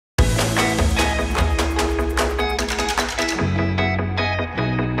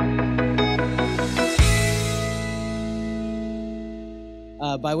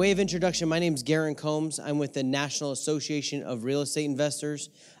By way of introduction, my name is Garen Combs. I'm with the National Association of Real Estate Investors.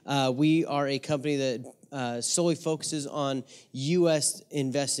 We are a company that solely focuses on U.S.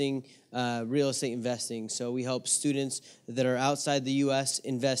 investing, real estate investing. So we help students that are outside the U.S.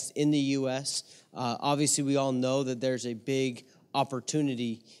 invest in the U.S. Obviously, we all know that there's a big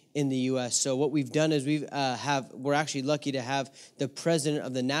opportunity in the U.S. So what we've done is we're actually lucky to have the president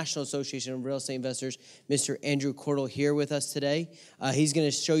of the National Association of Real Estate Investors, Mr. Andrew Cordle, here with us today. He's going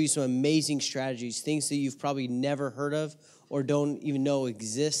to show you some amazing strategies, things that you've probably never heard of or don't even know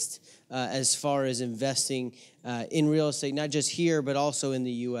exist as far as investing in real estate, not just here, but also in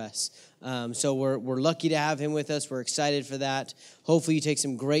the U.S. So we're lucky to have him with us. We're excited for that. Hopefully you take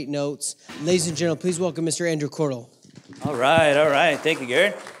some great notes. Ladies and gentlemen, please welcome Mr. Andrew Cordle. All right. Thank you,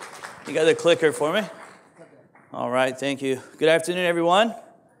 Garrett. You got the clicker for me? All right, thank you. Good afternoon, everyone.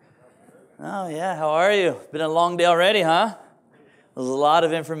 Oh, yeah, how are you? Been a long day already, huh? There's a lot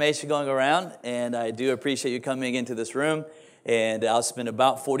of information going around, and I do appreciate you coming into this room. And I'll spend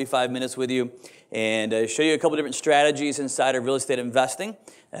about 45 minutes with you and show you a couple different strategies inside of real estate investing.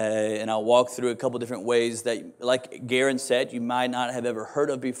 And I'll walk through a couple different ways that, like Garen said, you might not have ever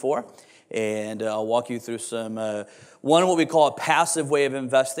heard of before. And I'll walk you through some, one what we call a passive way of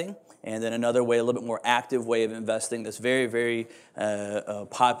investing, and then another way, a little bit more active way of investing that's very, very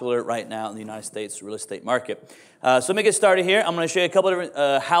popular right now in the United States real estate market. So let me get started here. I'm going to show you a couple of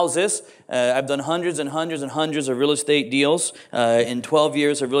different houses. I've done hundreds and hundreds and hundreds of real estate deals in 12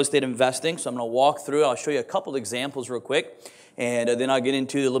 years of real estate investing. So I'm going to walk through. I'll show you a couple examples real quick. And then I'll get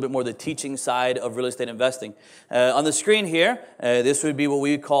into a little bit more the teaching side of real estate investing. On the screen here, this would be what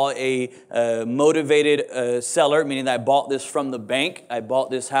we call a motivated seller, meaning that I bought this from the bank. I bought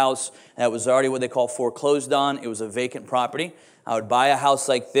this house that was already what they call foreclosed on. It was a vacant property. I would buy a house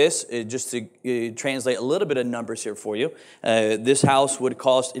like this, just to translate a little bit of numbers here for you. This house would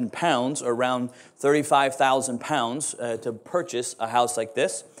cost in pounds around 35,000 pounds to purchase a house like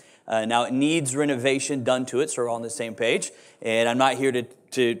this. Now, it needs renovation done to it, so we're all on the same page. And I'm not here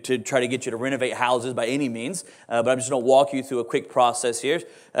to try to get you to renovate houses by any means, but I'm just going to walk you through a quick process here.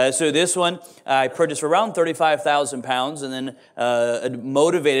 So this one, I purchased for around 35,000 pounds, and then a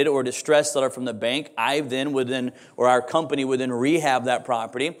motivated or distressed seller from the bank, or our company would then rehab that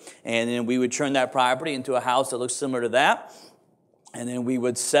property, and then we would turn that property into a house that looks similar to that. And then we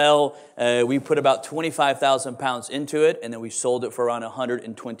would sell, we put about 25,000 pounds into it, and then we sold it for around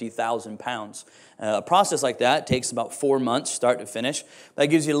 120,000 pounds. A process like that takes about 4 months, start to finish. That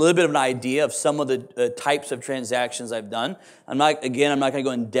gives you a little bit of an idea of some of the types of transactions I've done. I'm not going to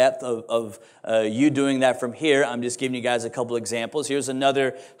go in depth of you doing that from here. I'm just giving you guys a couple examples. Here's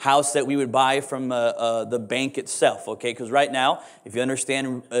another house that we would buy from the bank itself, okay? Because right now, if you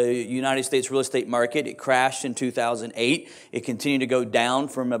understand United States real estate market, it crashed in 2008. It continued to go down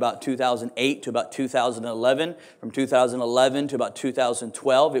from about 2008 to about 2011. From 2011 to about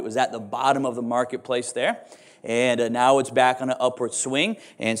 2012, it was at the bottom of the marketplace there. And now it's back on an upward swing.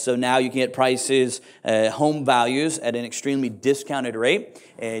 And so now you can get prices, home values at an extremely discounted rate.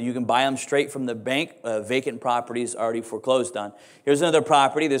 And you can buy them straight from the bank, vacant properties already foreclosed on. Here's another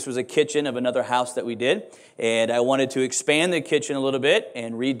property. This was a kitchen of another house that we did. And I wanted to expand the kitchen a little bit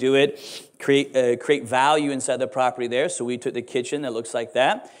and redo it, create value inside the property there. So we took the kitchen that looks like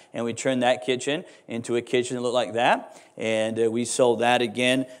that, and we turned that kitchen into a kitchen that looked like that. And we sold that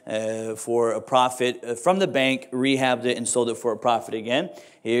again for a profit from the bank, rehabbed it, and sold it for a profit again.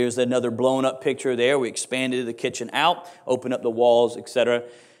 Here's another blown up picture there. We expanded the kitchen out, opened up the walls, etc.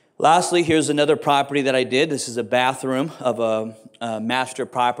 Lastly, here's another property that I did. This is a bathroom of a master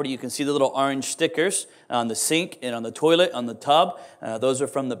property. You can see the little orange stickers on the sink and on the toilet, on the tub. Those are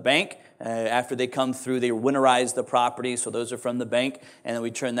from the bank. After they come through, they winterize the property, so those are from the bank. And then we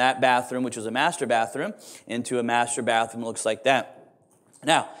turn that bathroom, which was a master bathroom, into a master bathroom that looks like that.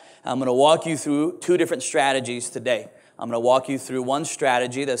 Now, I'm going to walk you through two different strategies today. I'm going to walk you through one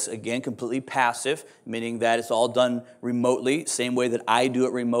strategy that's, again, completely passive, meaning that it's all done remotely, same way that I do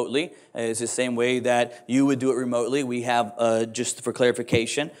it remotely. It's the same way that you would do it remotely. We have, just for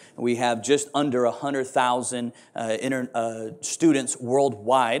clarification, we have just under 100,000 students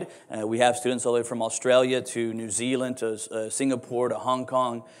worldwide. We have students all the way from Australia to New Zealand to Singapore to Hong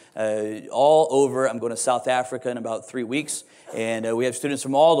Kong, all over. I'm going to South Africa in about 3 weeks. And we have students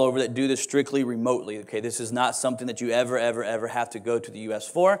from all over that do this strictly remotely. Okay, this is not something that you ever have to go to the U.S.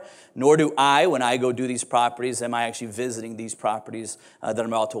 for, nor do I, when I go do these properties, am I actually visiting these properties that I'm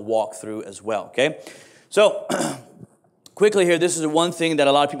about to walk through as well, okay? So Quickly here, this is one thing that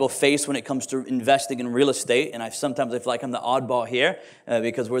a lot of people face when it comes to investing in real estate, and sometimes I feel like I'm the oddball here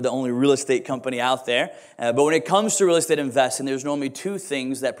because we're the only real estate company out there. But when it comes to real estate investing, there's normally two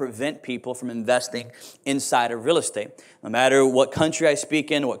things that prevent people from investing inside of real estate. No matter what country I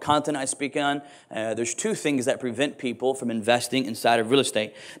speak in, what continent I speak on, there's two things that prevent people from investing inside of real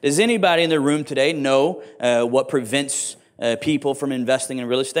estate. Does anybody in the room today know what prevents people from investing in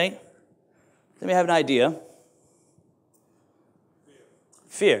real estate? Let me have an idea.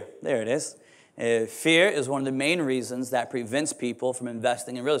 Fear. There it is. Fear is one of the main reasons that prevents people from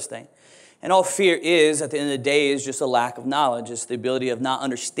investing in real estate. And all fear is, at the end of the day, is just a lack of knowledge. It's the ability of not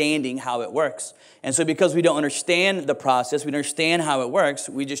understanding how it works. And so because we don't understand the process, we don't understand how it works,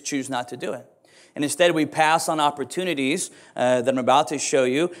 we just choose not to do it. And instead, we pass on opportunities that I'm about to show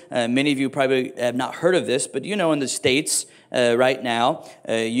you. Many of you probably have not heard of this, but you know in the States right now,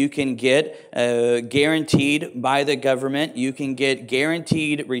 you can get guaranteed by the government, you can get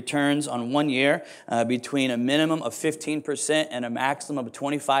guaranteed returns on 1 year between a minimum of 15% and a maximum of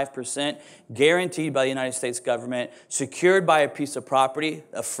 25%, guaranteed by the United States government, secured by a piece of property,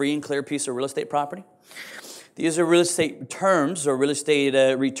 a free and clear piece of real estate property. These are real estate terms or real estate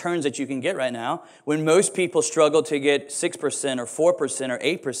returns that you can get right now. When most people struggle to get 6% or 4% or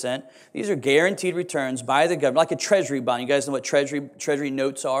 8%, these are guaranteed returns by the government, like a treasury bond. You guys know what treasury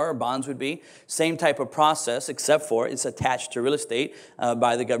notes are or bonds would be? Same type of process, except for it's attached to real estate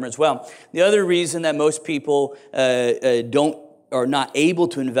by the government as well. The other reason that most people don't or not able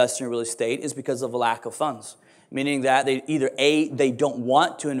to invest in real estate is because of a lack of funds. Meaning that they either A, they don't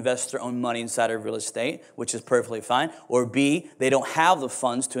want to invest their own money inside of real estate, which is perfectly fine, or B, they don't have the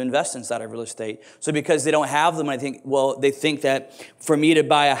funds to invest inside of real estate. So because they don't have them, they think that for me to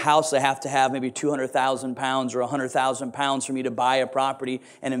buy a house, I have to have maybe 200,000 pounds or 100,000 pounds for me to buy a property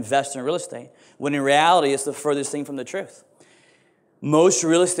and invest in real estate. When in reality, it's the furthest thing from the truth. Most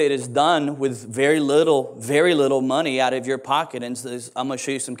real estate is done with very little money out of your pocket. And so I'm going to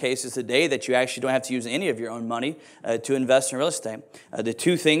show you some cases today that you actually don't have to use any of your own money to invest in real estate. The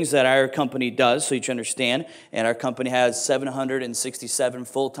two things that our company does, so you can understand, and our company has 767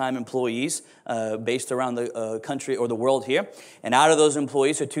 full-time employees based around the country or the world here. And out of those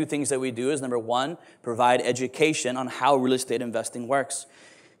employees, the two things that we do is, number one, provide education on how real estate investing works.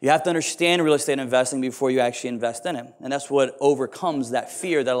 You have to understand real estate investing before you actually invest in it. And that's what overcomes that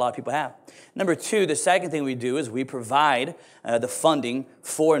fear that a lot of people have. Number two, the second thing we do is we provide the funding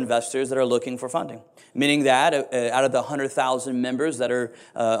for investors that are looking for funding. Meaning that out of the 100,000 members that are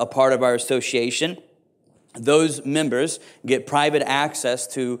a part of our association, those members get private access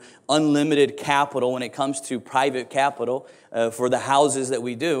to unlimited capital when it comes to private capital for the houses that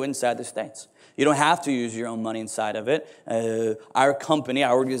we do inside the States. You don't have to use your own money inside of it. Our company,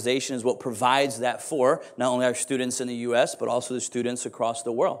 our organization is what provides that for not only our students in the U.S., but also the students across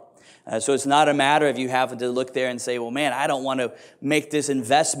the world. So it's not a matter of you having to look there and say, well, man, I don't want to make this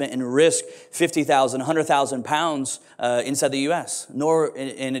investment and risk 50,000, 100,000 pounds inside the U.S.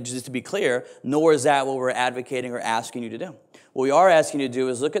 And just to be clear, nor is that what we're advocating or asking you to do. What we are asking you to do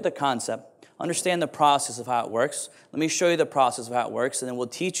is look at the concept, understand the process of how it works. Let me show you the process of how it works, and then we'll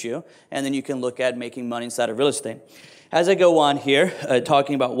teach you, and then you can look at making money inside of real estate. As I go on here,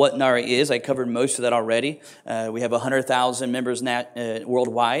 talking about what NARA is, I covered most of that already. We have 100,000 members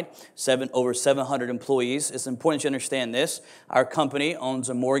worldwide, over 700 employees. It's important to understand this. Our company owns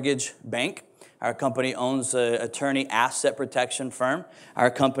a mortgage bank. Our company owns an attorney asset protection firm.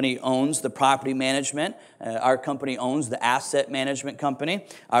 Our company owns the property management. Our company owns the asset management company.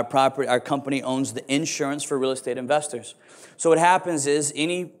 Our company owns the insurance for real estate investors. So what happens is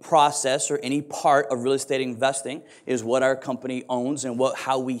any process or any part of real estate investing is what our company owns and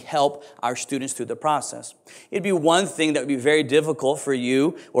how we help our students through the process. It'd be one thing that would be very difficult for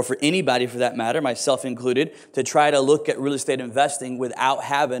you or for anybody for that matter, myself included, to try to look at real estate investing without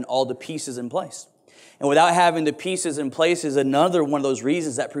having all the pieces in place. And without having the pieces in place is another one of those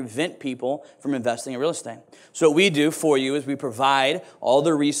reasons that prevent people from investing in real estate. So what we do for you is we provide all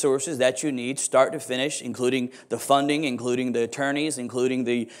the resources that you need, start to finish, including the funding, including the attorneys, including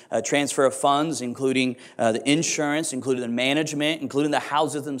the transfer of funds, including the insurance, including the management, including the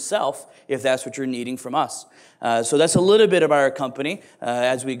houses themselves, if that's what you're needing from us. So that's a little bit about our company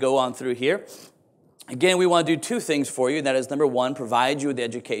as we go on through here. Again, we want to do two things for you. That is, number one, provide you with the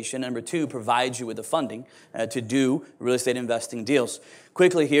education. Number two, provide you with the funding to do real estate investing deals.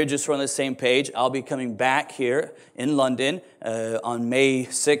 Quickly here, just so we're on the same page, I'll be coming back here in London on May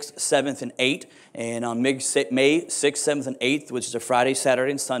 6th, 7th, and 8th. And on May 6th, 7th, and 8th, which is a Friday,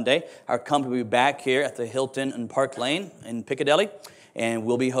 Saturday, and Sunday, our company will be back here at the Hilton and Park Lane in Piccadilly. and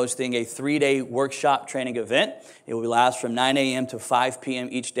we'll be hosting a 3-day workshop training event. It will last from 9 a.m. to 5 p.m.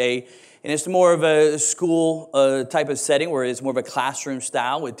 each day. And it's more of a school type of setting where it's more of a classroom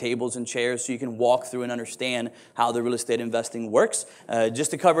style with tables and chairs so you can walk through and understand how the real estate investing works.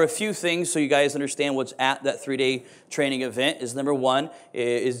 Just to cover a few things so you guys understand what's at that 3-day training event is number one,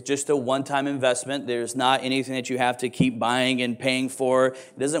 is just a one-time investment. There's not anything that you have to keep buying and paying for.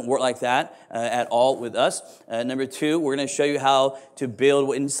 It doesn't work like that at all with us. Number two, we're going to show you how to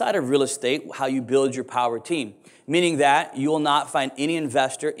build, inside of real estate, how you build your power team. Meaning that you will not find any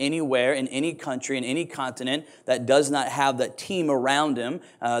investor anywhere in any country, in any continent that does not have that team around him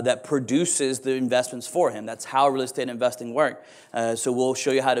that produces the investments for him. That's how real estate investing works. So we'll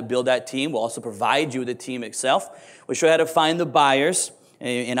show you how to build that team. We'll also provide you with the team itself. We'll show you how to find the buyers.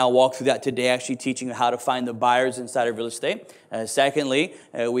 And I'll walk through that today, actually teaching you how to find the buyers inside of real estate. Secondly,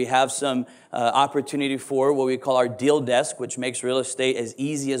 we have some opportunity for what we call our deal desk, which makes real estate as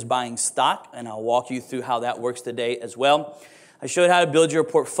easy as buying stock. And I'll walk you through how that works today as well. I showed how to build your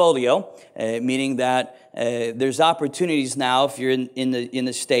portfolio, meaning that there's opportunities now if you're in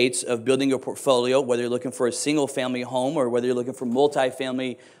the States of building your portfolio, whether you're looking for a single-family home or whether you're looking for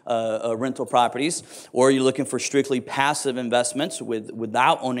multi-family rental properties, or you're looking for strictly passive investments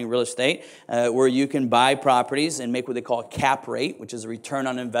without owning real estate, where you can buy properties and make what they call a cap rate, which is a return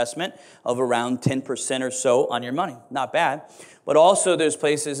on investment of around 10% or so on your money. Not bad. But also there's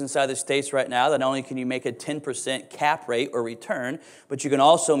places inside the States right now that not only can you make a 10% cap rate or return, but you can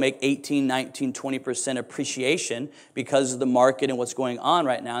also make 18, 19, 20% appreciation because of the market and what's going on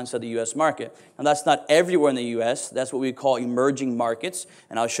right now inside the U.S. market. Now that's not everywhere in the U.S. That's what we call emerging markets,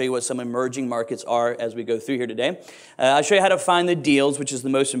 and I'll show you what some emerging markets are as we go through here today. I'll show you how to find the deals, which is the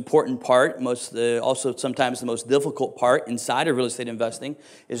most important part, also sometimes the most difficult part inside of real estate investing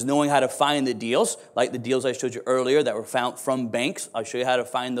is knowing how to find the deals, like the deals I showed you earlier that were found from banks. I'll show you how to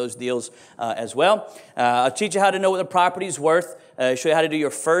find those deals as well. I'll teach you how to know what the property's worth, show you how to do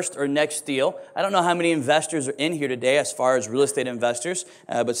your first or next deal. I don't know how many investors are in here today as far as real estate investors,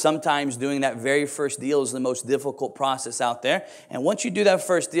 but sometimes doing that very first deal is the most difficult process out there. And once you do that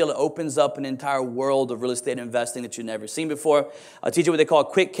first deal, it opens up an entire world of real estate investing that you've never seen before. I'll teach you what they call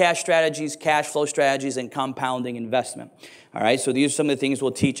quick cash strategies, cash flow strategies, and compounding investment. All right, so these are some of the things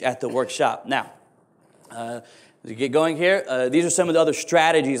we'll teach at the workshop. Now, to get going here, these are some of the other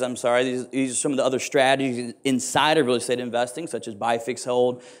strategies, these are some of the other strategies inside of real estate investing, such as buy, fix,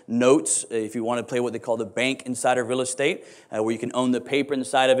 hold, notes, if you want to play what they call the bank inside of real estate, where you can own the paper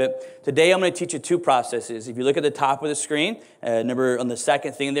inside of it. Today, I'm going to teach you two processes. If you look at the top of the screen, on the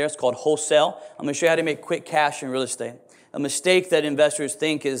second thing there, it's called wholesale. I'm going to show you how to make quick cash in real estate. A mistake that investors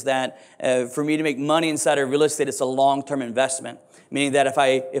think is that for me to make money inside of real estate, it's a long-term investment. Meaning that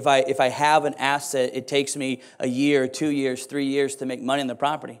if I have an asset, it takes me a year, 2 years, 3 years to make money on the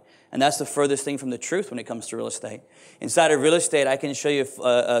property. And that's the furthest thing from the truth when it comes to real estate. Inside of real estate, I can show you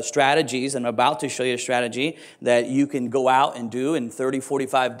strategies. I'm about to show you a strategy that you can go out and do in 30,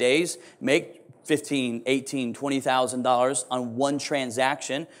 45 days, make $15,000, $18,000, $20,000 on one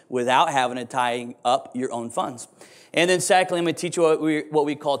transaction without having to tie up your own funds. And then secondly, I'm going to teach you what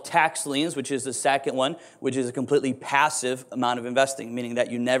we call tax liens, which is the second one, which is a completely passive amount of investing, meaning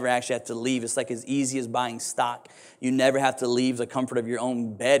that you never actually have to leave. It's like as easy as buying stock. You never have to leave the comfort of your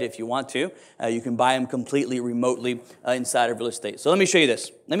own bed if you want to. You can buy them completely remotely inside of real estate. So let me show you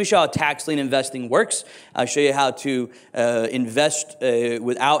this. Let me show how tax lien investing works. I'll show you how to invest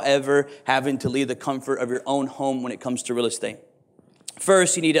without ever having to leave the comfort of your own home when it comes to real estate.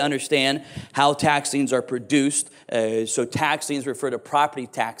 First, you need to understand how tax liens are produced. So tax liens refer to property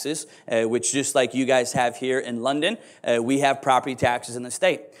taxes, which just like you guys have here in London, we have property taxes in the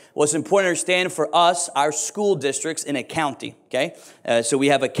state. What's important to understand for us, our school districts in a county, okay? So we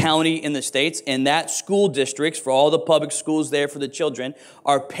have a county in the States, and that school districts, for all the public schools there for the children,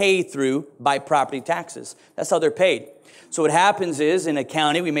 are paid through by property taxes. That's how they're paid. So what happens is in a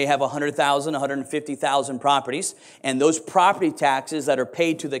county, we may have 100,000, 150,000 properties, and those property taxes that are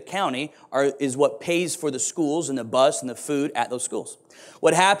paid to the county is what pays for the schools and the bus and the food at those schools.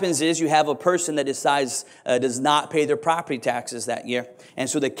 What happens is you have a person that decides does not pay their property taxes that year, and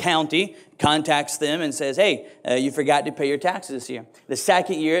so the county contacts them and says, hey, you forgot to pay your taxes this year. The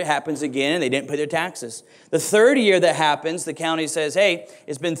second year it happens again and they didn't pay their taxes. The third year that happens, the county says, hey,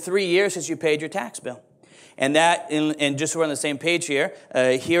 it's been 3 years since you paid your tax bill. And and just so we're on the same page here,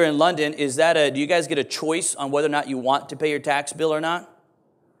 here in London, do you guys get a choice on whether or not you want to pay your tax bill or not?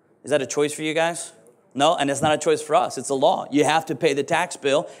 Is that a choice for you guys? No, and it's not a choice for us. It's a law. You have to pay the tax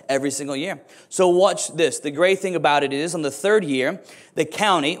bill every single year. So watch this. The great thing about it is on the third year, the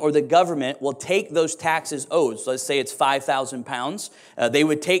county or the government will take those taxes owed. So let's say it's 5,000 pounds. They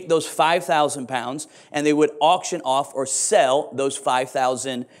would take those 5,000 pounds and they would auction off or sell those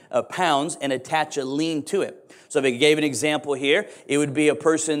 5,000 pounds and attach a lien to it. So if I gave an example here, it would be a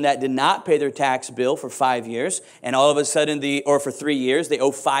person that did not pay their tax bill for 5 years, and all of a sudden, or for 3 years, they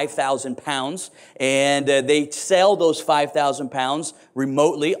owe 5,000 pounds, and they sell those 5,000 pounds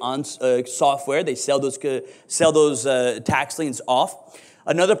remotely on software. They sell those tax liens off.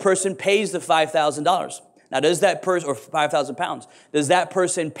 Another person pays the $5,000. Now, does that person, or 5,000 pounds, does that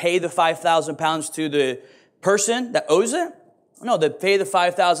person pay the 5,000 pounds to the person that owes it? No, they pay the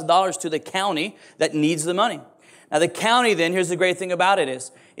 $5,000 to the county that needs the money. Now, the county then, here's the great thing about it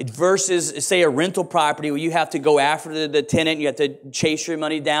is, versus, say, a rental property where you have to go after the tenant, you have to chase your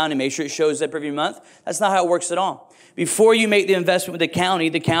money down and make sure it shows up every month. That's not how it works at all. Before you make the investment with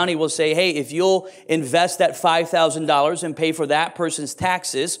the county will say, hey, if you'll invest that $5,000 and pay for that person's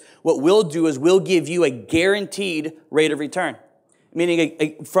taxes, what we'll do is we'll give you a guaranteed rate of return.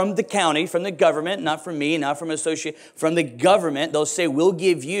 Meaning from the county, from the government, not from me, not from associate, from the government, they'll say, we'll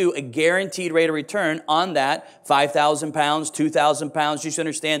give you a guaranteed rate of return on that 5,000 pounds, 2,000 pounds. You should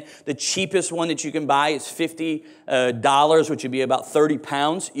understand the cheapest one that you can buy is $50, which would be about 30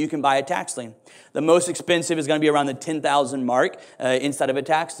 pounds. You can buy a tax lien. The most expensive is going to be around the 10,000 mark inside of a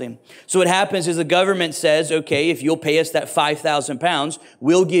tax lien. So what happens is the government says, okay, if you'll pay us that 5,000 pounds,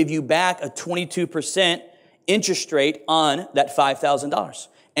 we'll give you back a 22% interest rate on that $5,000.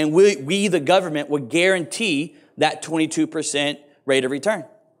 And we, the government, will guarantee that 22% rate of return.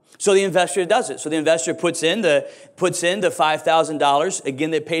 So the investor does it. So the investor puts in the $5,000.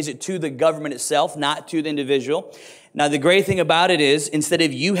 Again, that pays it to the government itself, not to the individual. Now, the great thing about it is, instead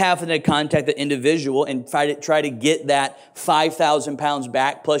of you having to contact the individual and try to get that 5,000 pounds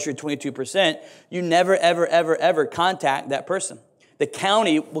back plus your 22%, you never, ever, ever, ever contact that person. The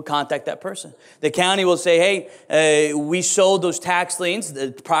county will contact that person. The county will say, hey, we sold those tax liens,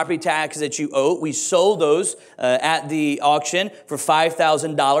 the property taxes that you owe. We sold those at the auction for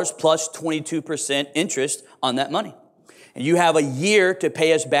 $5,000 plus 22% interest on that money. And you have a year to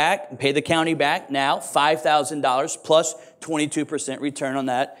pay us back, pay the county back now, $5,000 plus 22% return on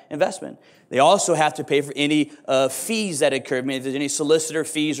that investment. They also have to pay for any fees that occur. I mean, if there's any solicitor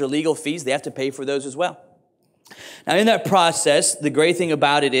fees or legal fees, they have to pay for those as well. Now, in that process, the great thing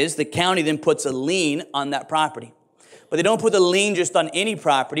about it is the county then puts a lien on that property. But they don't put the lien just on any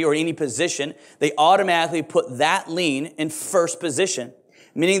property or any position. They automatically put that lien in first position,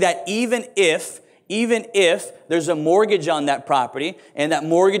 meaning that even if there's a mortgage on that property and that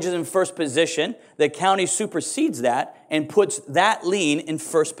mortgage is in first position, the county supersedes that and puts that lien in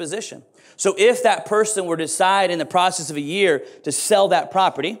first position. So if that person were to decide in the process of a year to sell that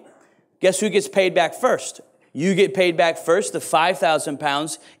property, guess who gets paid back first? You get paid back first, the 5,000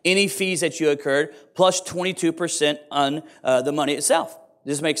 pounds, any fees that you incurred, plus 22% on the money itself.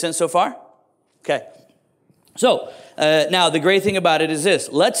 Does this make sense so far? Okay. So, now the great thing about it is this.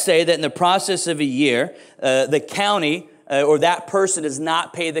 Let's say that in the process of a year, the county or that person does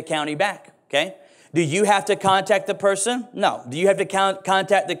not pay the county back, okay? Do you have to contact the person? No. Do you have to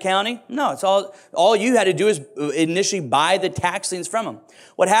contact the county? No. It's all you had to do is initially buy the tax liens from them.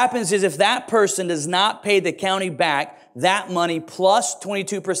 What happens is if that person does not pay the county back that money plus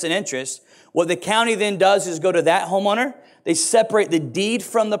 22% interest, what the county then does is go to that homeowner. They separate the deed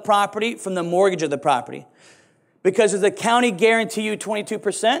from the property from the mortgage of the property. Because does the county guarantee you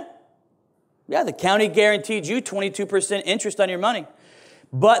 22%? Yeah, the county guaranteed you 22% interest on your money.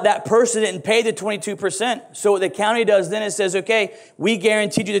 But that person didn't pay the 22%. So what the county does then is says, okay, we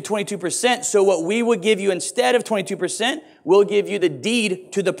guaranteed you the 22%. So what we would give you instead of 22%, we'll give you the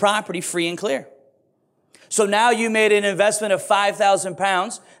deed to the property free and clear. So now you made an investment of 5,000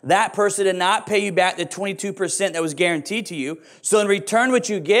 pounds. That person did not pay you back the 22% that was guaranteed to you. So in return, what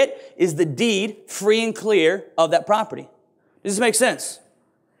you get is the deed free and clear of that property. Does this make sense?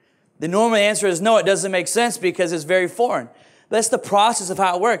 The normal answer is no, it doesn't make sense because it's very foreign. That's the process of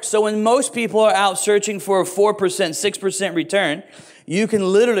how it works. So when most people are out searching for a 4%, 6% return, you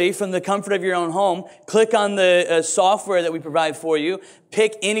can literally, from the comfort of your own home, click on the software that we provide for you,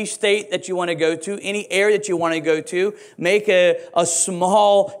 pick any state that you want to go to, any area that you want to go to, make a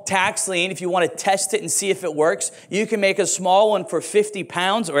small tax lien if you want to test it and see if it works. You can make a small one for 50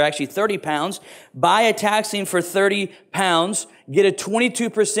 pounds, or actually 30 pounds, buy a tax lien for 30 pounds, get a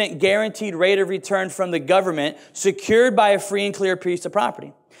 22% guaranteed rate of return from the government, secured by a free and clear piece of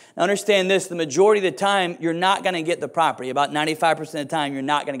property. Now understand this, the majority of the time, you're not going to get the property. About 95% of the time, you're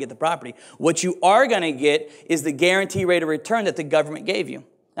not going to get the property. What you are going to get is the guarantee rate of return that the government gave you.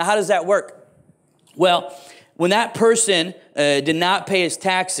 Now, how does that work? Well, when that person did not pay his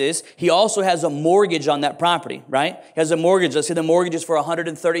taxes, he also has a mortgage on that property, right? He has a mortgage. Let's say the mortgage is for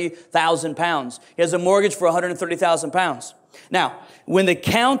 130,000 pounds. He has a mortgage for 130,000 pounds. Now, when the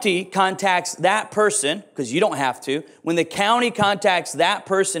county contacts that person, because you don't have to, when the county contacts that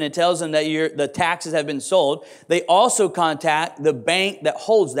person and tells them that the taxes have been sold, they also contact the bank that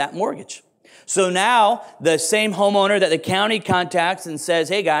holds that mortgage. So now the same homeowner that the county contacts and says,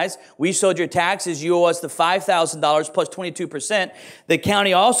 hey guys, we sold your taxes, you owe us the $5,000 plus 22%, the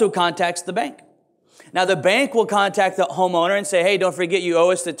county also contacts the bank. Now the bank will contact the homeowner and say, hey, don't forget you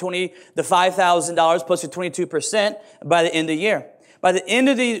owe us the $5,000 plus the 22% by the end of the year. By the end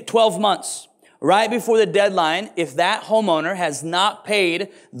of the 12 months, right before the deadline, if that homeowner has not paid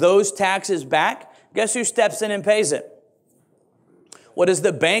those taxes back, guess who steps in and pays it? What, does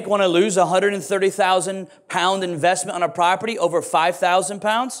the bank want to lose a 130,000 pound investment on a property over 5,000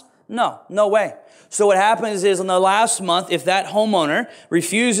 pounds? No, no way. So what happens is in the last month, if that homeowner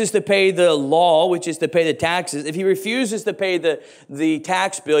refuses to pay the law, which is to pay the taxes, if he refuses to pay the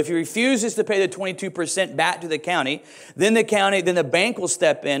tax bill, if he refuses to pay the 22% back to the county, then the bank will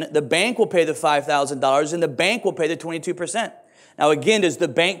step in, the bank will pay the $5,000, and the bank will pay the 22%. Now again, does the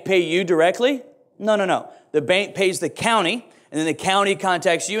bank pay you directly? No, no, no. The bank pays the county, and then the county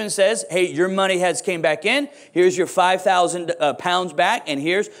contacts you and says, hey, your money has came back in. Here's your 5,000 pounds back, and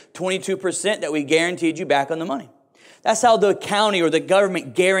here's 22% that we guaranteed you back on the money. That's how the county or the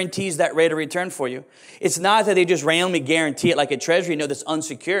government guarantees that rate of return for you. It's not that they just randomly guarantee it like a treasury note that's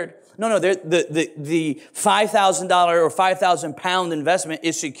unsecured. No, no, the $5,000 or 5,000 pound investment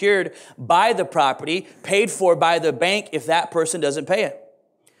is secured by the property, paid for by the bank if that person doesn't pay it.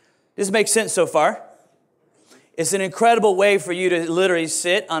 Does this make sense so far? It's an incredible way for you to literally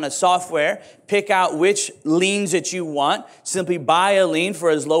sit on a software, pick out which liens that you want, simply buy a lien for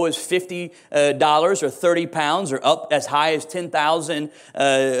as low as $50 or 30 pounds or up as high as 10,000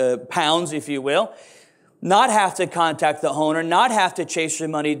 pounds, if you will. Not have to contact the owner, not have to chase your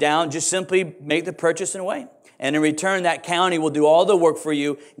money down, just simply make the purchase and wait. And in return, that county will do all the work for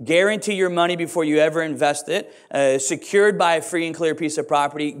you, guarantee your money before you ever invest it, secured by a free and clear piece of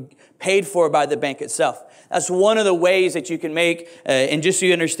property, paid for by the bank itself. That's one of the ways that you can make, and just so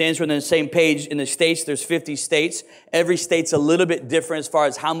you understand, so we're on the same page, in the States, there's 50 states. Every state's a little bit different as far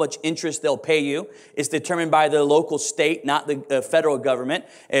as how much interest they'll pay you. It's determined by the local state, not the federal government.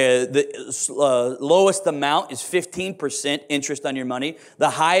 The lowest amount is 15% interest on your money. The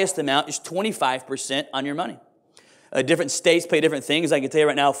highest amount is 25% on your money. Different states pay different things. I can tell you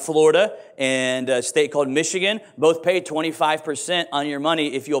right now, Florida and a state called Michigan both pay 25% on your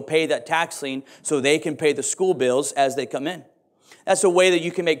money if you'll pay that tax lien so they can pay the school bills as they come in. That's a way that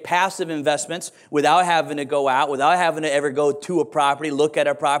you can make passive investments without having to go out, without having to ever go to a property, look at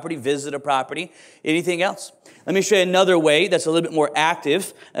a property, visit a property, anything else. Let me show you another way that's a little bit more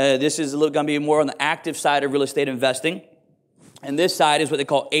active. This is going to be more on the active side of real estate investing. And this side is what they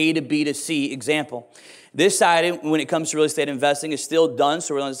call A to B to C example. This side, when it comes to real estate investing, is still done,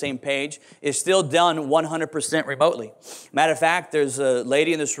 so we're on the same page, is still done 100% remotely. Matter of fact, there's a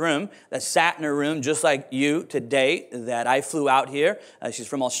lady in this room that sat in her room just like you today that I flew out here. She's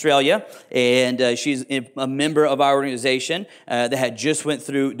from Australia, and she's a member of our organization that had just went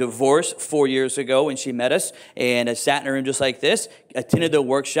through divorce 4 years ago when she met us, and sat in her room just like this, attended the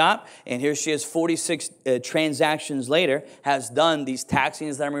workshop, and here she is 46 transactions later, has done these tax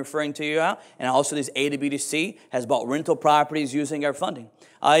liens that I'm referring to you out, and also these A to B to C, has bought rental properties using our funding.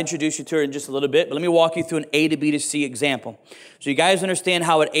 I'll introduce you to her in just a little bit, but let me walk you through an A to B to C example. So you guys understand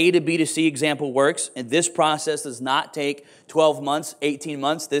how an A to B to C example works, and this process does not take 12 months, 18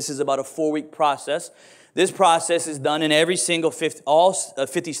 months. This is about a 4-week process. This process is done in every single all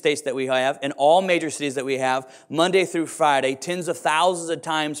 50 states that we have, and all major cities that we have, Monday through Friday, tens of thousands of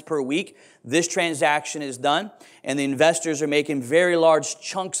times per week. This transaction is done, and the investors are making very large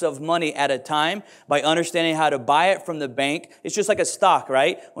chunks of money at a time by understanding how to buy it from the bank. It's just like a stock,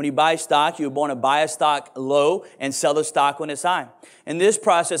 right? When you buy stock, you want to buy a stock low and sell the stock when it's high. In this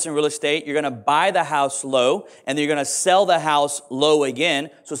process in real estate, you're going to buy the house low, and then you're going to sell the house low again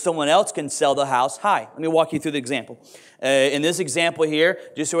so someone else can sell the house high. Let me walk you through the example. In this example here,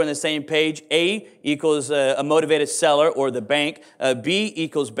 just so we're on the same page, A equals a motivated seller or the bank, B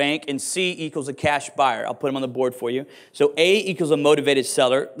equals bank, and C B equals a cash buyer. I'll put them on the board for you. So A equals a motivated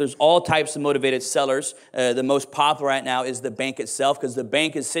seller. There's all types of motivated sellers. The most popular right now is the bank itself, because the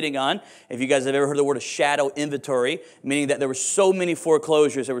bank is sitting on, if you guys have ever heard the word of shadow inventory, meaning that there were so many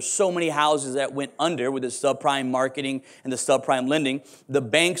foreclosures, there were so many houses that went under with the subprime marketing and the subprime lending. The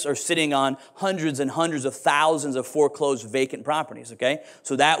banks are sitting on hundreds and hundreds of thousands of foreclosed vacant properties, okay?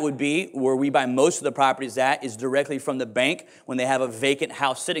 So that would be where we buy most of the properties at, is directly from the bank when they have a vacant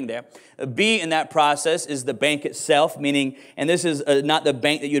house sitting there. B in that process is the bank itself, meaning, and this is not the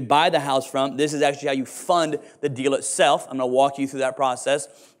bank that you'd buy the house from, this is actually how you fund the deal itself. I'm going to walk you through that process.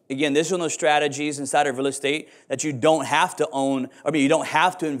 Again, this is one of those strategies inside of real estate that you don't have to own, you don't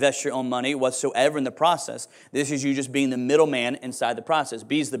have to invest your own money whatsoever in the process. This is you just being the middleman inside the process.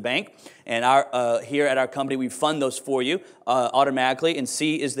 B is the bank, and here at our company, we fund those for you automatically, and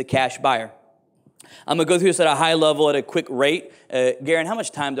C is the cash buyer. I'm going to go through this at a high level at a quick rate. Garen, how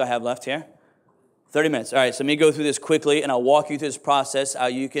much time do I have left here? 30 minutes. All right, so let me go through this quickly, and I'll walk you through this process, how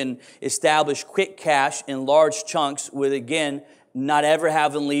you can establish quick cash in large chunks with, again, not ever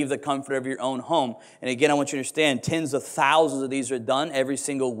have them leave the comfort of your own home. And again, I want you to understand, tens of thousands of these are done every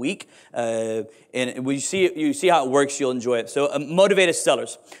single week. And when you see how it works, you'll enjoy it. So motivated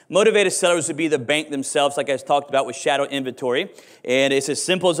sellers. Motivated sellers would be the bank themselves, like I talked about with shadow inventory. And it's as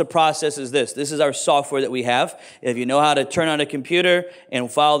simple as a process as this. This is our software that we have. If you know how to turn on a computer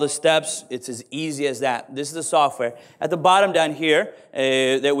and follow the steps, it's as easy as that. This is the software. At the bottom down here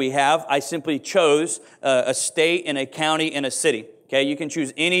that we have, I simply chose a state and a county and a city. Okay, you can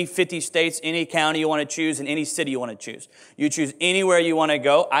choose any 50 states, any county you want to choose, and any city you want to choose. You choose anywhere you want to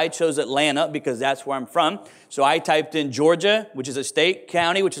go. I chose Atlanta because that's where I'm from. So I typed in Georgia, which is a state,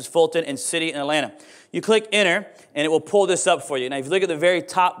 county, which is Fulton, and city in Atlanta. You click enter, and it will pull this up for you. Now, if you look at the very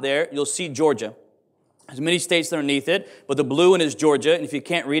top there, you'll see Georgia. There's many states underneath it, but the blue one is Georgia. And if you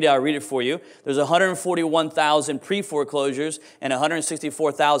can't read it, I'll read it for you. There's 141,000 pre-foreclosures and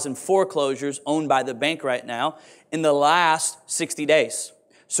 164,000 foreclosures owned by the bank right now in the last 60 days.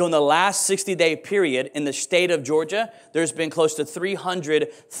 So in the last 60-day period in the state of Georgia, there's been close to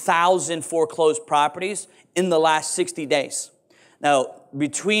 300,000 foreclosed properties in the last 60 days. Now,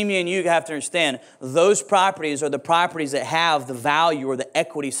 between me and you have to understand, those properties are the properties that have the value or the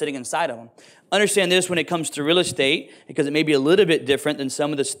equity sitting inside of them. Understand this when it comes to real estate, because it may be a little bit different than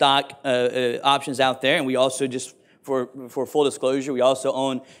some of the stock options out there. And we also just, for full disclosure, we also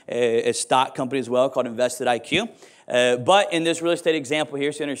own a stock company as well called Invested IQ. But in this real estate example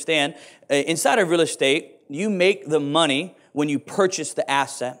here, so you understand, inside of real estate, you make the money when you purchase the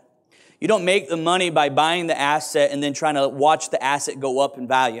asset. You don't make the money by buying the asset and then trying to watch the asset go up in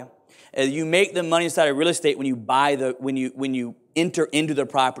value. You make the money inside of real estate when you buy when you enter into the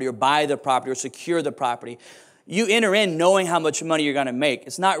property or buy the property or secure the property. You enter in knowing how much money you're going to make.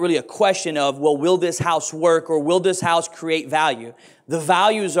 It's not really a question of, well, will this house work or will this house create value? The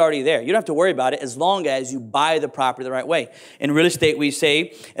value is already there. You don't have to worry about it as long as you buy the property the right way. In real estate, we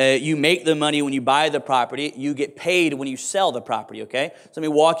say you make the money when you buy the property. You get paid when you sell the property, okay? So let me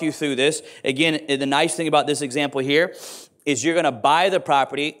walk you through this. Again, the nice thing about this example here is you're going to buy the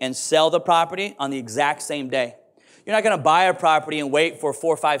property and sell the property on the exact same day. You're not going to buy a property and wait for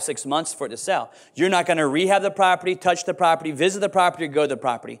 4, 5, 6 months for it to sell. You're not going to rehab the property, touch the property, visit the property, or go to the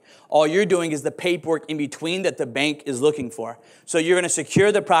property. All you're doing is the paperwork in between that the bank is looking for. So you're going to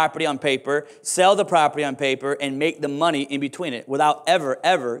secure the property on paper, sell the property on paper, and make the money in between it without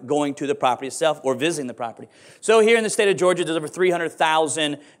ever going to the property itself or visiting the property. So here in the state of Georgia, there's over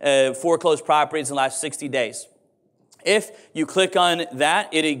 300,000 foreclosed properties in the last 60 days. If you click on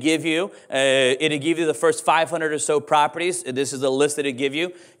that, it'll give you the first 500 or so properties. This is the list that it'll give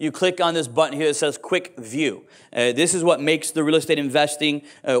you. You click on this button here that says Quick View. This is what makes the real estate investing,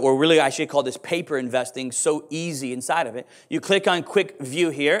 or really I should call this paper investing, so easy inside of it. You click on Quick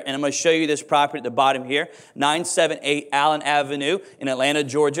View here, and I'm going to show you this property at the bottom here, 978 Allen Avenue in Atlanta,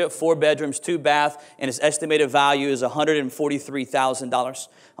 Georgia, 4 bedrooms, 2 bath, and its estimated value is $143,000.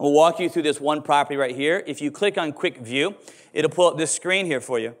 I'm going to walk you through this one property right here. If you click on Quick View, it'll pull up this screen here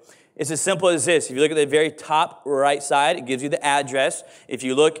for you. It's as simple as this. If you look at the very top right side, it gives you the address. If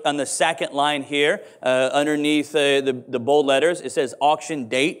you look on the second line here, underneath the bold letters, it says auction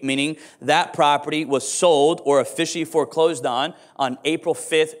date, meaning that property was sold or officially foreclosed on April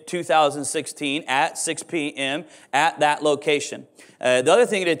 5th, 2016 at 6 p.m. at that location. The other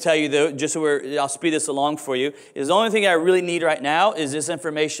thing to tell you, though, just so I'll speed this along for you, is the only thing I really need right now is this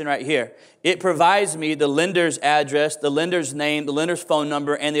information right here. It provides me the lender's address, the lender's name, the lender's phone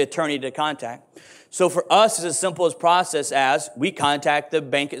number, and the attorney to contact. So for us, it's as simple as process as we contact the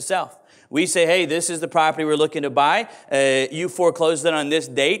bank itself. We say, hey, this is the property we're looking to buy. You foreclosed it on this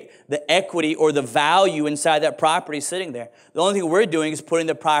date. The equity or the value inside that property is sitting there. The only thing we're doing is putting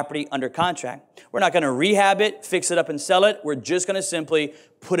the property under contract. We're not going to rehab it, fix it up and sell it. We're just going to simply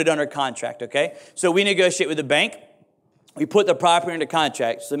put it under contract, okay? So we negotiate with the bank. We put the property under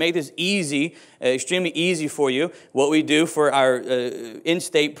contract. So to make this easy, extremely easy for you, what we do for our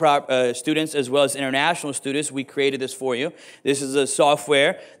in-state students as well as international students, we created this for you. This is a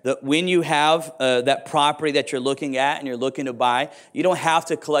software that when you have that property that you're looking at and you're looking to buy, you don't have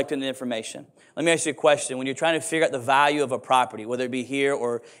to collect any information. Let me ask you a question. When you're trying to figure out the value of a property, whether it be here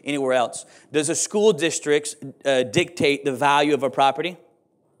or anywhere else, does a school district dictate the value of a property?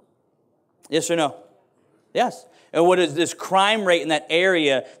 Yes or no? Yes. And what is this crime rate in that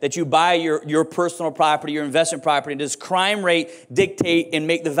area that you buy your personal property, your investment property? Does crime rate dictate and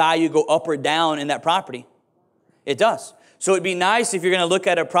make the value go up or down in that property? It does. So it'd be nice if you're going to look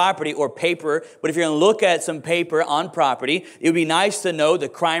at a property or paper, but if you're going to look at some paper on property, it would be nice to know the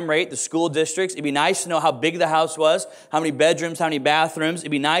crime rate, the school districts. It'd be nice to know how big the house was, how many bedrooms, how many bathrooms. It'd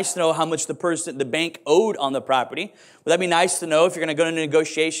be nice to know how much the bank owed on the property. Would that be nice to know if you're going to go into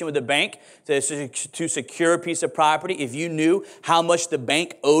negotiation with the bank to secure a piece of property, if you knew how much the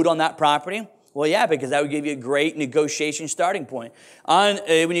bank owed on that property? Well, yeah, because that would give you a great negotiation starting point.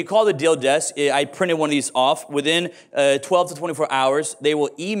 When you call the deal desk, I printed one of these off. Within 12 to 24 hours, they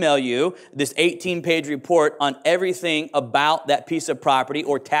will email you this 18-page report on everything about that piece of property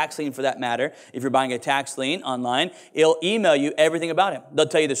or tax lien for that matter. If you're buying a tax lien online, it'll email you everything about it. They'll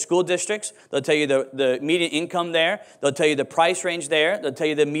tell you the school districts. They'll tell you the median income there. They'll tell you the price range there. They'll tell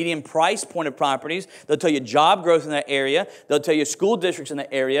you the median price point of properties. They'll tell you job growth in that area. They'll tell you school districts in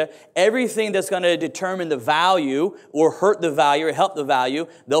that area. Everything that's going to determine the value or hurt the value or help the value,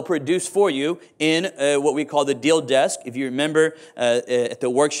 they'll produce for you in what we call the deal desk. If you remember at the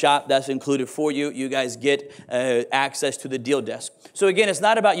workshop, that's included for you. You guys get access to the deal desk. So again, it's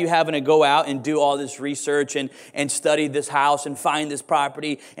not about you having to go out and do all this research and study this house and find this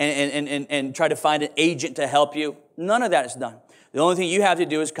property and try to find an agent to help you. None of that is done. The only thing you have to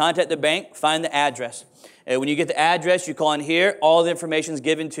do is contact the bank, find the address. When you get the address, you call in here. All the information is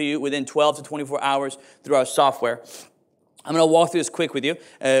given to you within 12 to 24 hours through our software. I'm going to walk through this quick with you.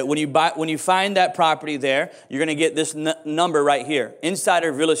 When you find that property there, you're going to get this number right here. Inside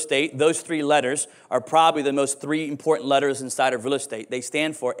of real estate, those three letters are probably the most three important letters inside of real estate. They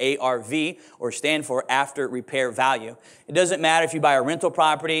stand for ARV, or stand for after repair value. It doesn't matter if you buy a rental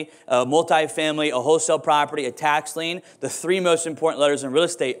property, a multifamily, a wholesale property, a tax lien. The three most important letters in real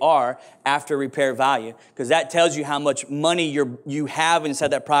estate are after repair value, because that tells you how much money you have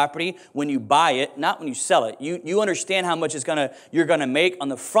inside that property when you buy it, not when you sell it. You understand how much you're gonna make on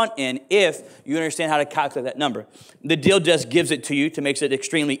the front end if you understand how to calculate that number. The deal desk gives it to you to make it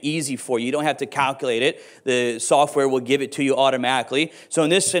extremely easy for you. You don't have to calculate it. The software will give it to you automatically. So in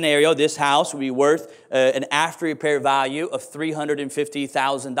this scenario, this house will be worth an after repair value of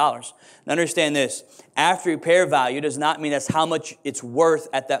 $350,000. Now understand this. After repair value does not mean that's how much it's worth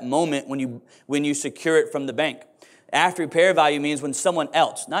at that moment when you secure it from the bank. After repair value means when someone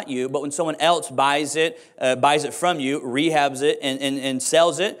else, not you, but when someone else buys it from you, rehabs it, and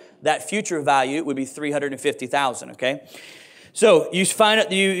sells it, that future value would be $350,000. Okay, so you find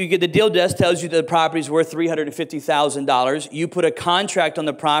out you get the deal desk tells you that the property is worth $350,000. You put a contract on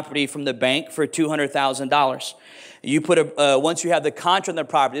the property from the bank for $200,000. You put once you have the contract on the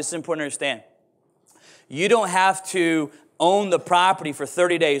property. This is important to understand. You don't have to own the property for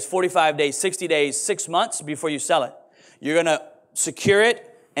 30 days, 45 days, 60 days, 6 months before you sell it. You're going to secure it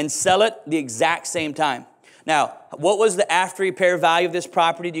and sell it the exact same time. Now, what was the after repair value of this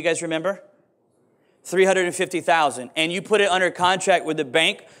property? Do you guys remember? $350,000. And you put it under contract with the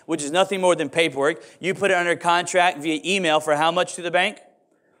bank, which is nothing more than paperwork. You put it under contract via email for how much to the bank?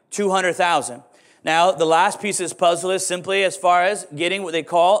 $200,000. Now, the last piece of this puzzle is simply as far as getting what they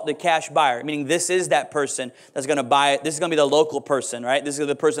call the cash buyer, meaning this is that person that's going to buy it. This is going to be the local person, right? This is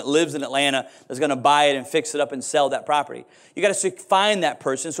the person that lives in Atlanta that's going to buy it and fix it up and sell that property. You got to find that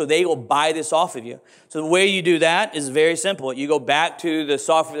person so they will buy this off of you. So the way you do that is very simple. You go back to the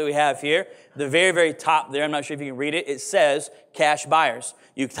software that we have here. The very, very top there, I'm not sure if you can read it, it says cash buyers.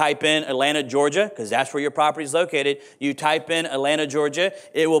 You type in Atlanta, Georgia, because that's where your property is located. You type in Atlanta, Georgia.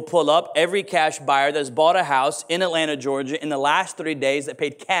 It will pull up every cash buyer that's bought a house in Atlanta, Georgia in the last 30 days that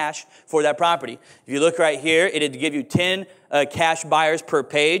paid cash for that property. If you look right here, it'd give you 10 cash buyers per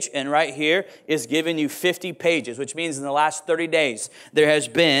page, and right here is giving you 50 pages, which means in the last 30 days, there has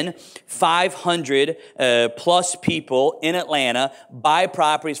been 500 plus people in Atlanta buy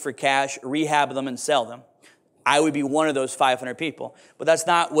properties for cash, rehab them, and sell them. I would be one of those 500 people. But that's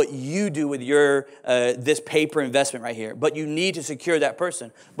not what you do with your this paper investment right here. But you need to secure that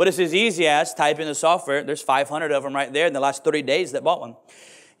person. But it's as easy as type in the software. There's 500 of them right there in the last 30 days that bought one.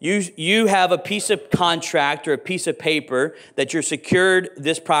 You have a piece of contract or a piece of paper that you're secured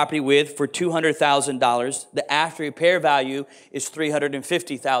this property with for $200,000. The after repair value is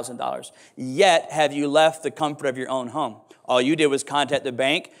 $350,000. Yet have you left the comfort of your own home? All you did was contact the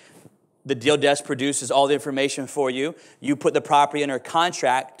bank. The deal desk produces all the information for you. You put the property under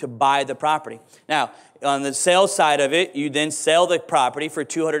contract to buy the property. Now, on the sales side of it, you then sell the property for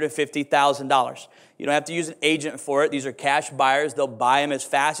 $250,000. You don't have to use an agent for it. These are cash buyers. They'll buy them as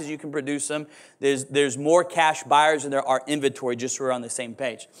fast as you can produce them. There's more cash buyers than there are inventory, just so we're on the same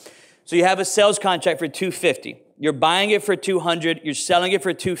page. So you have a sales contract for $250,000. You're buying it for $200,000. You're selling it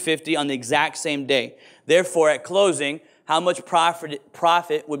for $250,000 on the exact same day. Therefore, at closing, how much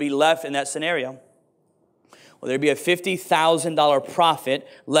profit would be left in that scenario? Well, there'd be a $50,000 profit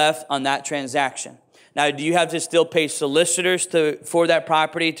left on that transaction. Now, do you have to still pay solicitors for that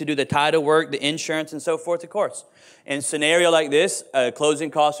property to do the title work, the insurance, and so forth? Of course. In a scenario like this,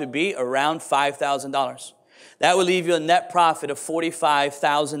 closing costs would be around $5,000. That would leave you a net profit of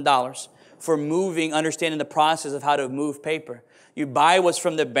 $45,000 for understanding the process of how to move paper. You buy what's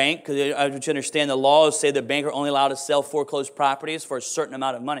from the bank, because I want you to understand the laws say the bank are only allowed to sell foreclosed properties for a certain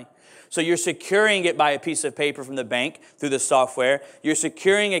amount of money. So you're securing it by a piece of paper from the bank through the software. You're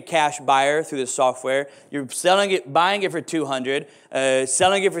securing a cash buyer through the software. You're selling it, buying it for $200,000,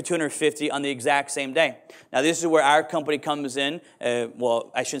 selling it for $250,000 on the exact same day. Now, this is where our company comes in.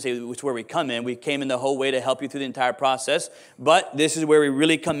 Well, I shouldn't say it's where we come in. We came in the whole way to help you through the entire process. But this is where we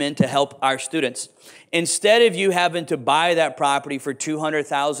really come in to help our students. Instead of you having to buy that property for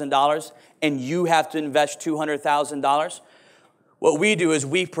 $200,000 and you have to invest $200,000, what we do is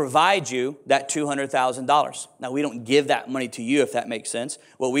we provide you that $200,000. Now, we don't give that money to you, if that makes sense.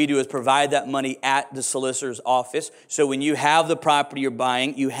 What we do is provide that money at the solicitor's office. So when you have the property you're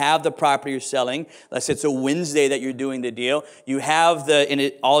buying, you have the property you're selling, let's say it's a Wednesday that you're doing the deal, you have and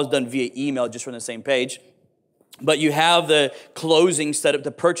it all is done via email, just from the same page. But you have the closing set up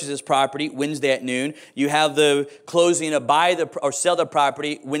to purchase this property Wednesday at noon. You have the closing to buy or sell the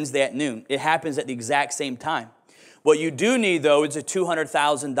property Wednesday at noon. It happens at the exact same time. What you do need, though, is a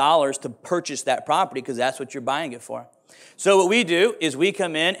 $200,000 to purchase that property, because that's what you're buying it for. So what we do is we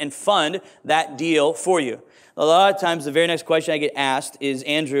come in and fund that deal for you. A lot of times, the very next question I get asked is,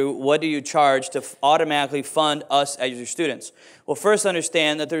 Andrew, what do you charge to automatically fund us as your students? Well, first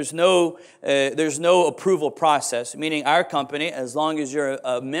understand that there's no approval process, meaning our company, as long as you're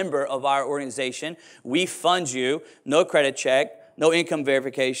a member of our organization, we fund you, no credit check, no income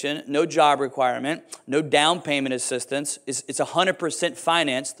verification, no job requirement, no down payment assistance. It's 100%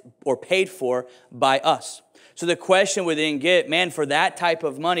 financed or paid for by us. So the question would then get, man, for that type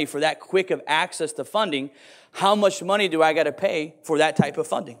of money, for that quick of access to funding, how much money do I got to pay for that type of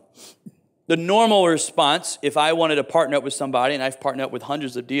funding? The normal response, if I wanted to partner up with somebody, and I've partnered up with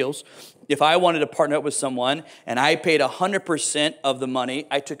hundreds of deals, if I wanted to partner up with someone and I paid 100% of the money,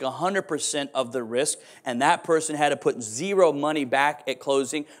 I took 100% of the risk, and that person had to put zero money back at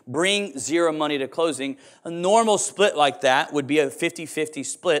closing, bring zero money to closing, a normal split like that would be a 50-50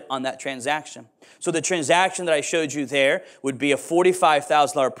 split on that transaction. So the transaction that I showed you there would be a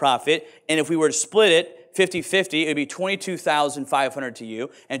 $45,000 profit, and if we were to split it 50-50, it would be $22,500 to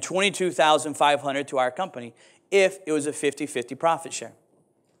you and $22,500 to our company if it was a 50-50 profit share.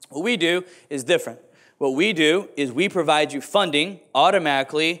 What we do is different. What we do is we provide you funding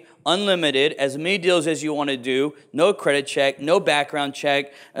automatically, unlimited, as many deals as you want to do, no credit check, no background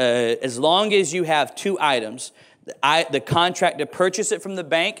check, as long as you have two items, the contract to purchase it from the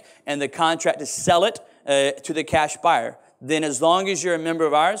bank and the contract to sell it to the cash buyer. Then as long as you're a member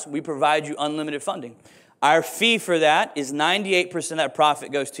of ours, we provide you unlimited funding. Our fee for that is 98% of that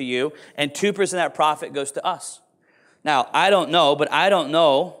profit goes to you, and 2% of that profit goes to us. Now, I don't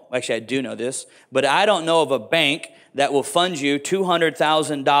know, actually I do know this, but I don't know of a bank that will fund you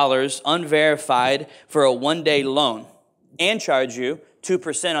 $200,000 unverified for a one-day loan and charge you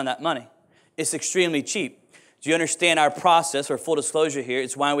 2% on that money. It's extremely cheap. Do you understand our process, or full disclosure here?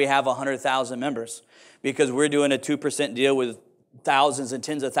 It's why we have 100,000 members, because we're doing a 2% deal with thousands and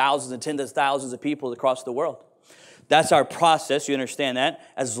tens of thousands and tens of thousands of people across the world. That's our process. You understand that?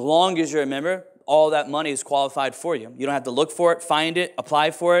 As long as you're a member, all that money is qualified for you. You don't have to look for it, find it,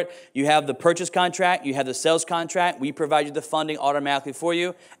 apply for it. You have the purchase contract. You have the sales contract. We provide you the funding automatically for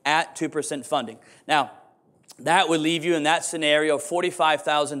you at 2% funding. Now, That would leave you in that scenario,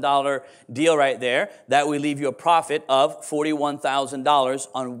 $45,000 deal right there. That would leave you a profit of $41,000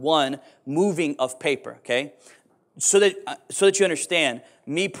 on one moving of paper, okay? So that you understand,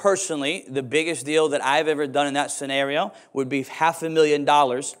 me personally, the biggest deal that I've ever done in that scenario would be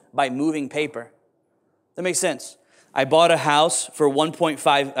 $500,000 by moving paper. That makes sense. I bought a house for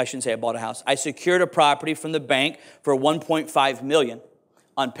 1.5, I shouldn't say I bought a house. I secured a property from the bank for 1.5 million.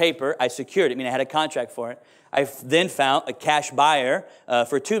 On paper, I secured it, I mean I had a contract for it. I then found a cash buyer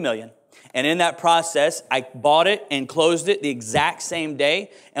for 2 million. And in that process, I bought it and closed it the exact same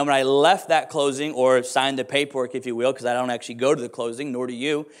day. And when I left that closing, or signed the paperwork, if you will, because I don't actually go to the closing, nor do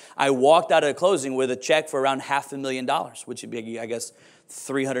you, I walked out of the closing with a check for around $500,000, which would be, I guess,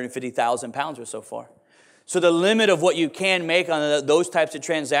 350,000 pounds or so far. So the limit of what you can make on those types of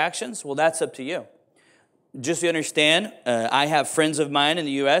transactions, well, that's up to you. Just so you understand, I have friends of mine in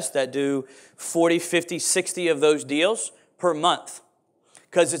the U.S. that do 40, 50, 60 of those deals per month.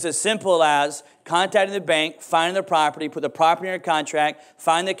 Because it's as simple as contacting the bank, finding the property, put the property under contract,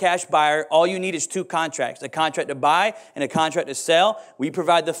 find the cash buyer. All you need is 2 contracts, a contract to buy and a contract to sell. We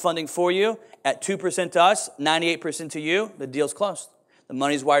provide the funding for you at 2% to us, 98% to you. The deal's closed. The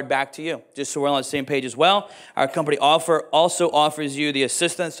money's wired back to you, just so we're on the same page as well. Our company also offers you the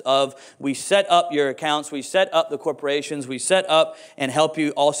assistance of, we set up your accounts, we set up the corporations, we set up and help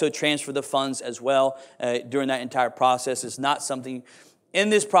you also transfer the funds as well during that entire process. It's not something in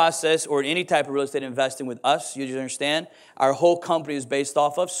this process or in any type of real estate investing with us, you just understand, our whole company is based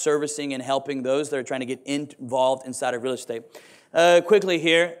off of servicing and helping those that are trying to get involved inside of real estate. Quickly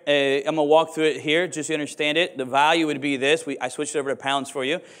here, I'm going to walk through it here just so you understand it. The value would be this. I switched it over to pounds for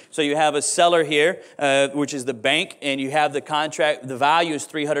you. So you have a seller here, which is the bank, and you have the contract. The value is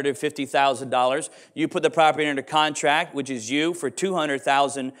 $350,000. You put the property under contract, which is you, for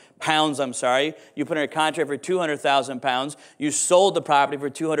 200,000 pounds, I'm sorry. You put under contract for 200,000 pounds. You sold the property for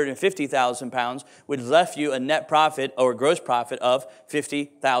 250,000 pounds, which left you a net profit or gross profit of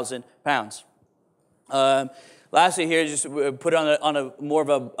 50,000 pounds. Lastly here, just put it on a more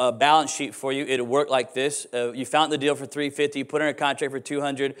of a balance sheet for you. It'll work like this. You found the deal for $350, put in a contract for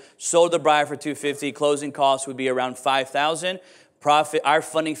 $200, sold the buyer for $250. Closing costs would be around $5,000. Profit, our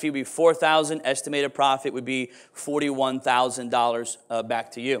funding fee would be $4,000. Estimated profit would be $41,000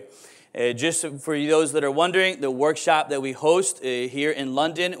 back to you. Just for those that are wondering, the workshop that we host here in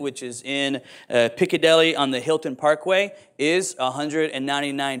London, which is in Piccadilly on the Hilton Parkway, is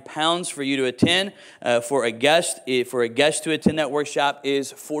 199 pounds for you to attend. For a guest to attend that workshop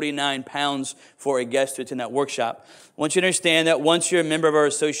is 49 pounds for a guest to attend that workshop. I want you to understand that once you're a member of our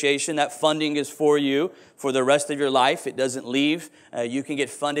association, that funding is for you for the rest of your life. It doesn't leave. You can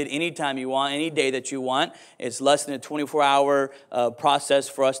get funded anytime you want, any day that you want. It's less than a 24-hour process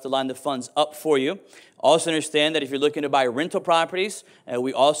for us to line the funds up for you. Also understand that if you're looking to buy rental properties,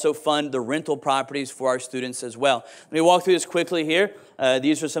 we also fund the rental properties for our students as well. Let me walk through this quickly here.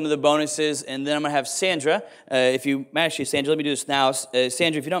 These are some of the bonuses, and then I'm going to have Sandra. Sandra, let me do this now.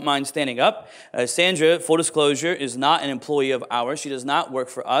 Sandra, if you don't mind standing up. Sandra, full disclosure, is not an employee of ours. She does not work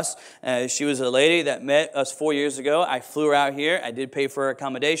for us. She was a lady that met us 4 years ago. I flew her out here. I did pay for her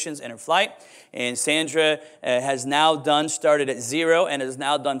accommodations and her flight. And Sandra has now started at 0 and has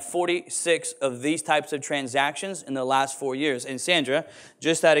now done 46 of these types of transactions in the last 4 years. And Sandra,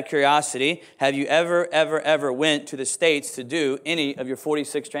 just out of curiosity, have you ever went to the States to do any of your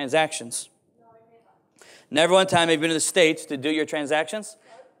 46 transactions? No, I have not. Never one time have you been to the States to do your transactions?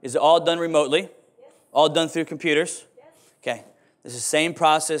 Is it all done remotely? Yes. All done through computers? Yes. Okay. This is the same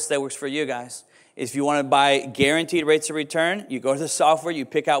process that works for you guys. If you want to buy guaranteed rates of return, you go to the software, you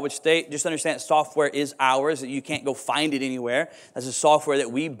pick out which state. Just understand that software is ours, that you can't go find it anywhere. That's a software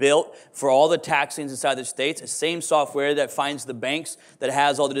that we built for all the tax liens inside the states. The same software that finds the banks that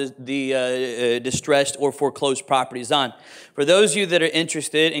has all the distressed or foreclosed properties on. For those of you that are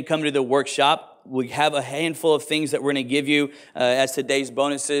interested in coming to the workshop, we have a handful of things that we're going to give you as today's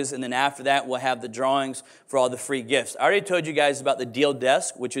bonuses, and then after that, we'll have the drawings for all the free gifts. I already told you guys about the deal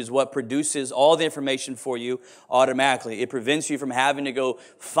desk, which is what produces all the information for you automatically. It prevents you from having to go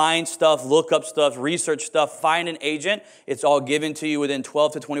find stuff, look up stuff, research stuff, find an agent. It's all given to you within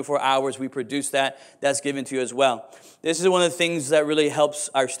 12 to 24 hours. We produce that. That's given to you as well. This is one of the things that really helps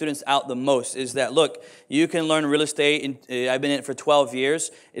our students out the most is that, look, you can learn real estate. I've been in it for 12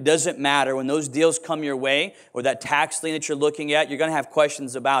 years. It doesn't matter. When those deals come your way, or that tax lien that you're looking at, you're going to have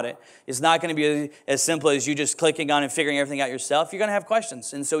questions about it. It's not going to be as simple as you just clicking on and figuring everything out yourself. You're going to have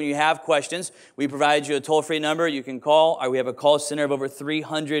questions. And so when you have questions, we provide you a toll-free number you can call. We have a call center of over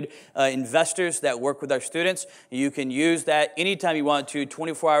 300 investors that work with our students. You can use that anytime you want to,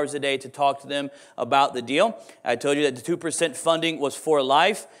 24 hours a day, to talk to them about the deal. I told you that the 2% funding was for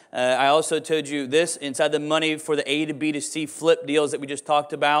life. I also told you this, inside the money for the A to B to C flip deals that we just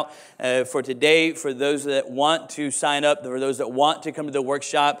talked about. For today, for those that want to sign up, for those that want to come to the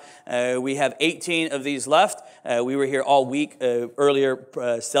workshop, we have 18 of these left. We were here all week earlier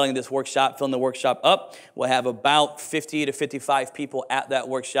selling this workshop, filling the workshop up. We'll have about 50 to 55 people at that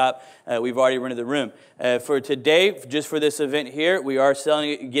workshop. We've already rented the room. For today, just for this event here, we are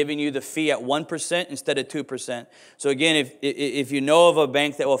giving you the fee at 1% instead of 2%. So again, if you know of a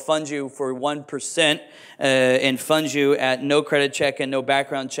bank that will fund you for 1% and fund you at no credit check and no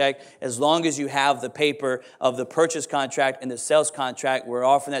background check, as long as you have the paper of the purchase contract and the sales contract, we're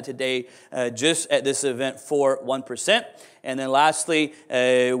offering that today just at this event for 1%. And then lastly,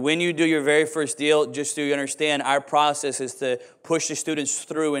 when you do your very first deal, just so you understand, our process is to push the students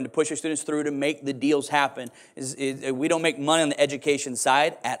through and to push your students through to make the deals happen. We don't make money on the education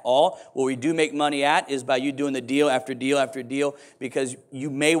side at all. What we do make money at is by you doing the deal after deal after deal, because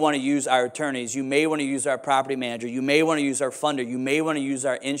you may want to use our attorneys. You may want to use our property manager. You may want to use our funder. You may want to use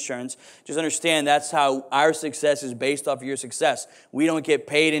our insurance. Just understand that's how our success is based off of your success. We don't get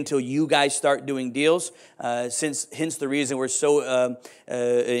paid until you guys start doing deals, hence the reason we're so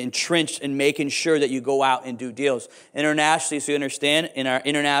entrenched in making sure that you go out and do deals. Internationally, so you understand, in our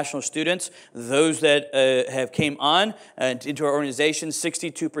international students, those that have came on into our organization,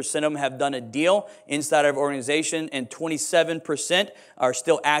 62% of them have done a deal inside our organization, and 27% are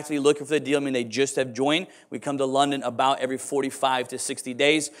still actively looking for the deal. I mean, they just have joined. We come to London about every 45 to 60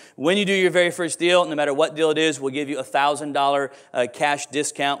 days. When you do your very first deal, no matter what deal it is, we'll give you a $1,000 cash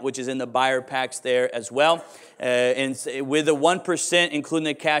discount, which is in the buyer packs there as well. And with a 1%, including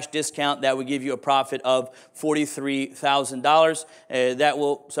the cash discount, that would give you a profit of $43,000. That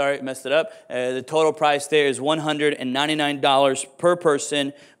will, sorry, messed it up. The total price there is $199 per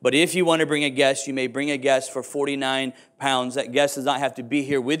person. But if you want to bring a guest, you may bring a guest for £49. That guest does not have to be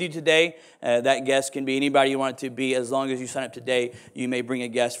here with you today. That guest can be anybody you want it to be. As long as you sign up today, you may bring a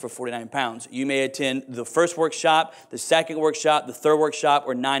guest for £49. You may attend the first workshop, the second workshop, the third workshop,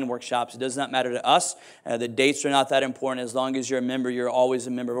 or 9 workshops. It does not matter to us. The dates are not that important. As long as you're a member, you're always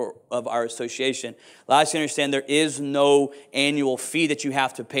a member of our association. Lastly, understand there is no annual fee that you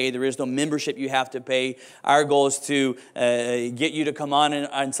have to pay. There is no membership you have to pay. Our goal is to get you to come on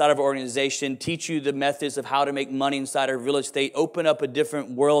inside of our organization, teach you the methods of how to make money inside of real estate, open up a different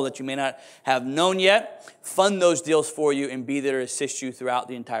world that you may not have known yet, fund those deals for you, and be there to assist you throughout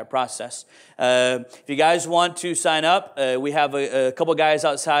the entire process. If you guys want to sign up, we have a couple guys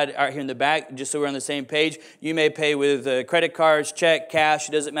outside out here in the back, just so we're on the same page. You may pay with credit cards, check, cash.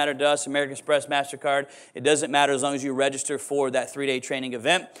 It doesn't matter to us, American Express, MasterCard. It doesn't matter as long as you register for that 3-day training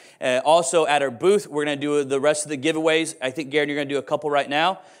event. Also, at our booth, we're going to do the rest of the giveaways. I think, Garen, you're going to do a couple right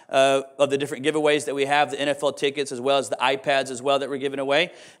now of the different giveaways that we have, the NFL tickets as well as the iPads as well that we're giving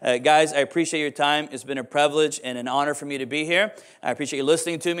away. Guys, I appreciate your time. It's been a privilege and an honor for me to be here. I appreciate you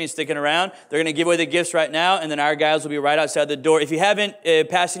listening to me and sticking around. They're going to give away the gifts right now, and then our guys will be right outside the door. If you haven't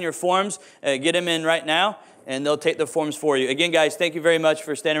passed in your forms, get them in right now, and they'll take the forms for you. Again, guys, thank you very much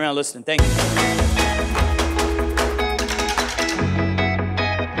for standing around listening. Thank you.